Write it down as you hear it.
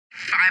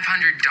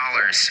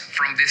$500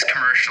 from this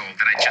commercial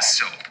that I just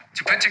sold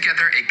to put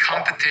together a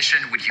competition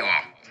with you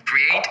all.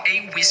 Create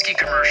a whiskey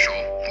commercial,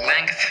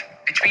 length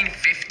between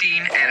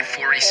 15 and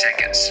 40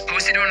 seconds.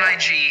 Post it on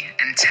IG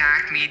and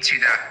tag me to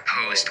that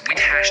post with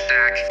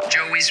hashtag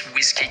Joey's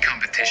Whiskey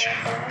Competition.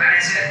 That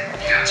is it.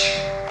 Got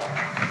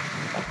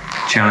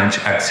you. Challenge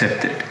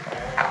accepted.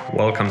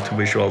 Welcome to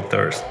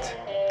Visual_Thirst.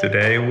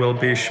 Today we'll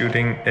be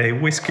shooting a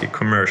whiskey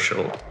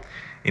commercial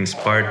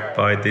inspired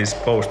by this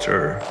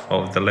poster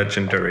of the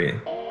legendary,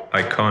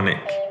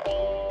 iconic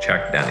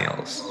Jack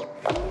Daniels.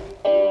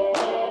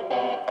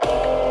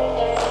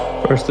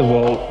 First of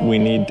all, we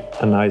need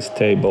a nice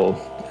table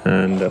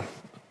and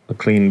a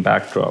clean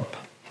backdrop.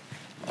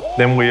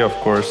 Then we of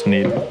course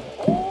need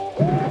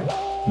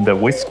the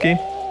whiskey,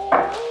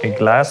 a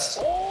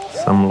glass,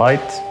 some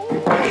light,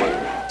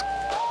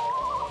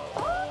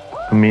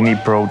 a mini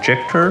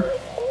projector,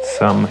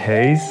 some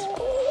haze,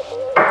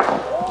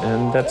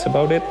 and that's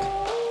about it.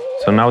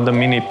 So now the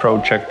mini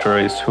projector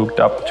is hooked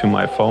up to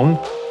my phone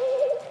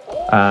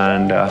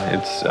and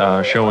it's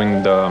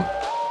showing the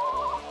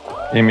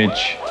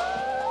image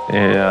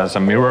as a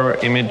mirror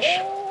image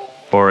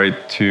for it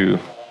to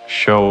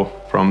show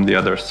from the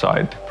other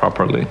side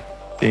properly.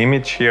 The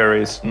image here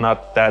is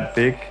not that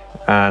big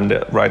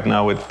and right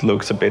now it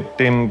looks a bit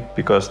dim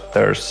because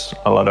there's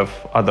a lot of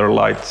other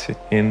lights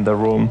in the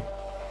room.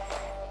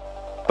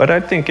 But I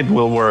think it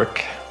will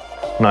work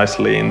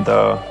nicely in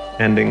the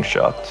ending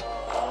shot.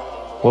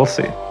 We'll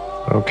see.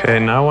 Okay,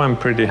 now I'm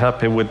pretty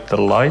happy with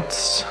the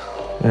lights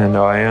and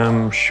I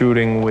am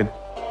shooting with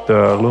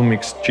the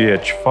Lumix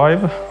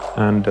GH5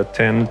 and a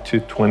 10 to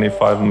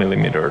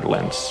 25mm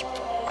lens.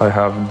 I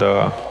have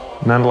the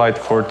Nanlite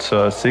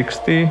Forza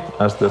 60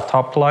 as the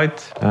top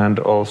light and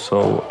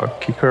also a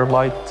kicker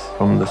light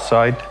from the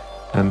side.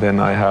 And then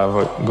I have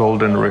a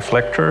golden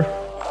reflector.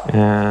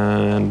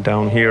 And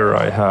down here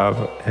I have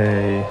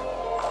a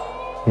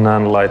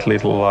Nanlite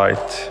Little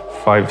Light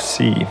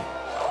 5C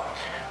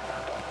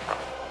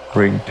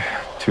rigged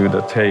to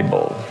the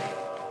table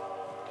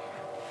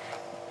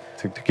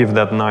to give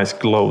that nice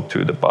glow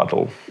to the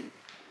bottle.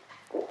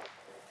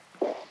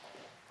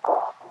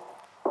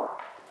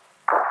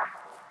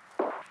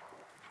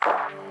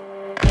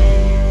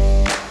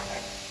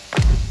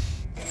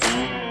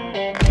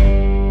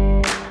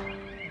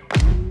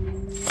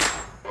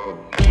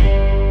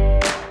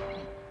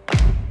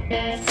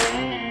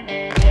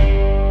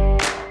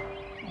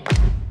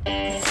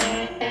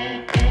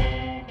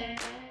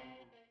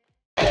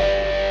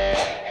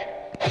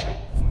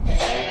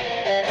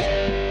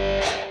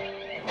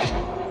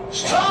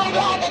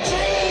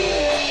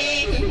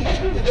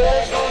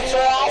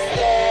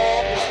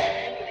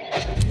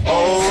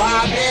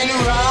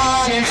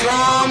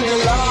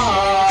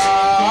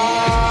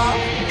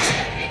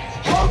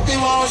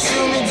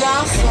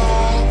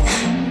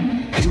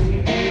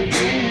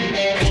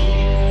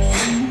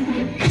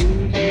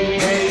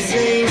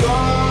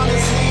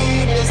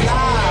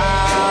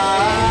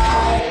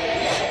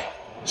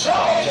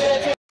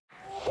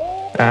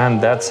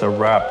 And that's a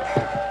wrap.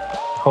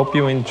 Hope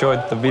you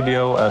enjoyed the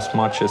video as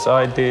much as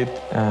I did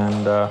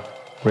and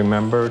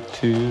remember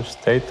to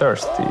stay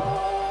thirsty.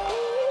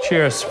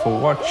 Cheers for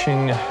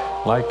watching,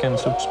 like and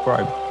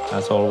subscribe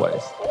as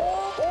always.